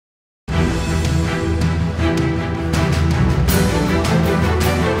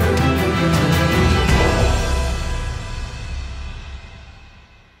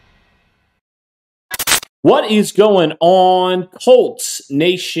What is going on, Colts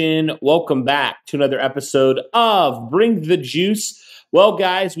Nation? Welcome back to another episode of Bring the Juice. Well,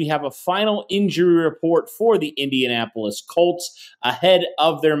 guys, we have a final injury report for the Indianapolis Colts ahead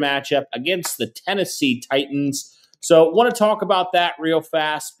of their matchup against the Tennessee Titans. So I want to talk about that real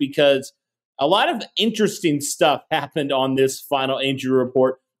fast because a lot of interesting stuff happened on this final injury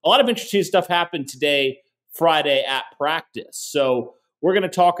report. A lot of interesting stuff happened today, Friday, at practice. So we're going to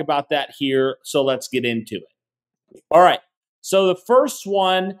talk about that here, so let's get into it. All right, so the first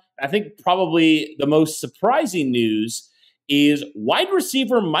one, I think probably the most surprising news, is wide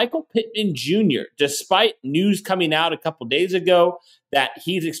receiver Michael Pittman Jr., despite news coming out a couple days ago that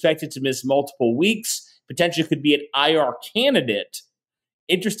he's expected to miss multiple weeks, potentially could be an IR candidate.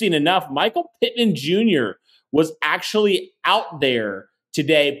 Interesting enough, Michael Pittman Jr. was actually out there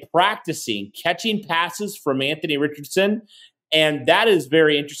today practicing, catching passes from Anthony Richardson. And that is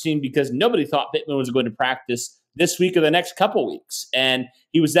very interesting because nobody thought Pittman was going to practice this week or the next couple weeks. And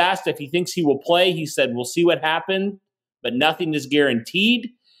he was asked if he thinks he will play. He said, we'll see what happens, but nothing is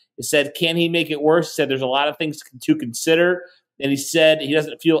guaranteed. He said, can he make it worse? He said, there's a lot of things to consider. And he said he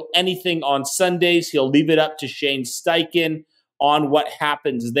doesn't feel anything on Sundays. He'll leave it up to Shane Steichen on what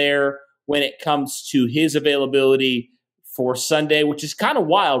happens there when it comes to his availability for Sunday, which is kind of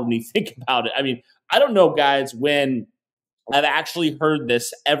wild when you think about it. I mean, I don't know, guys, when I've actually heard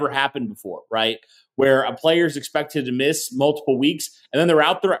this ever happen before, right? Where a player is expected to miss multiple weeks and then they're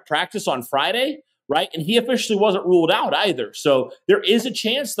out there at practice on Friday, right? And he officially wasn't ruled out either. So there is a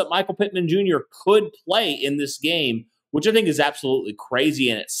chance that Michael Pittman Jr. could play in this game, which I think is absolutely crazy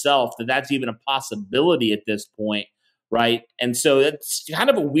in itself, that that's even a possibility at this point, right? And so that's kind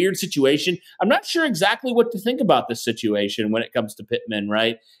of a weird situation. I'm not sure exactly what to think about this situation when it comes to Pittman,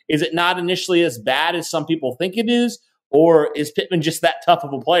 right? Is it not initially as bad as some people think it is? Or is Pittman just that tough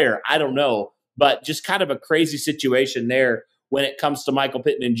of a player? I don't know. But just kind of a crazy situation there when it comes to Michael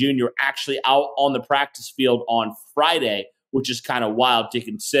Pittman Jr. actually out on the practice field on Friday, which is kind of wild to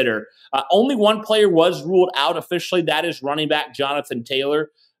consider. Only one player was ruled out officially. That is running back Jonathan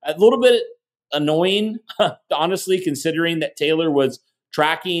Taylor. A little bit annoying, honestly, considering that Taylor was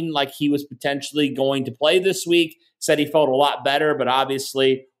tracking like he was potentially going to play this week. Said he felt a lot better, but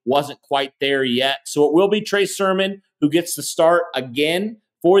obviously wasn't quite there yet. So it will be Trey Sermon who gets the start again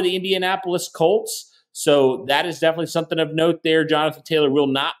for the Indianapolis Colts. So that is definitely something of note there. Jonathan Taylor will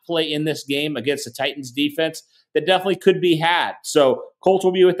not play in this game against the Titans defense that definitely could be had. So Colts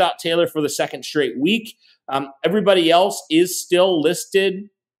will be without Taylor for the second straight week. Everybody else is still listed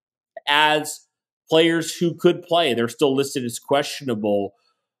as players who could play. They're still listed as questionable,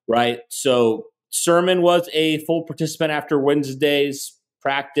 right? So Sermon was a full participant after Wednesday's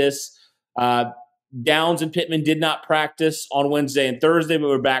practice. Downs and Pittman did not practice on Wednesday and Thursday, but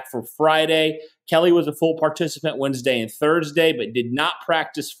were back for Friday. Kelly was a full participant Wednesday and Thursday, but did not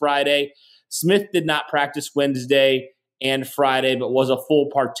practice Friday. Smith did not practice Wednesday and Friday, but was a full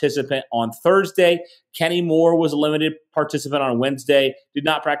participant on Thursday. Kenny Moore was a limited participant on Wednesday, did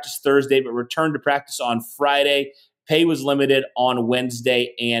not practice Thursday, but returned to practice on Friday. Pay was limited on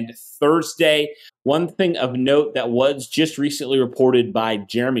Wednesday and Thursday. One thing of note that was just recently reported by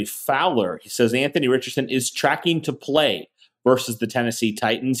Jeremy Fowler, he says Anthony Richardson is tracking to play versus the Tennessee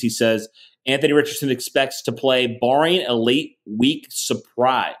Titans. He says Anthony Richardson expects to play barring a late week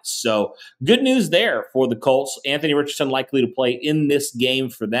surprise. So good news there for the Colts. Anthony Richardson likely to play in this game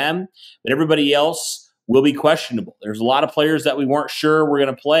for them, but everybody else will be questionable. There's a lot of players that we weren't sure were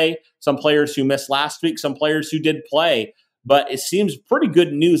going to play, some players who missed last week, some players who did play, but it seems pretty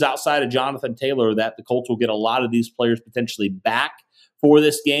good news outside of Jonathan Taylor that the Colts will get a lot of these players potentially back for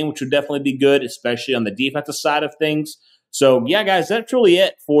this game, which would definitely be good, especially on the defensive side of things. So, yeah, guys, that's really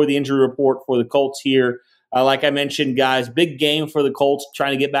it for the injury report for the Colts here. Like I mentioned, guys, big game for the Colts,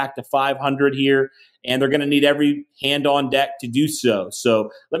 trying to get back to 500 here, and they're going to need every hand on deck to do so.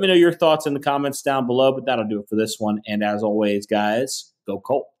 So let me know your thoughts in the comments down below, but that'll do it for this one. And as always, guys, go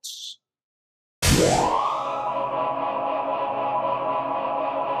Colts.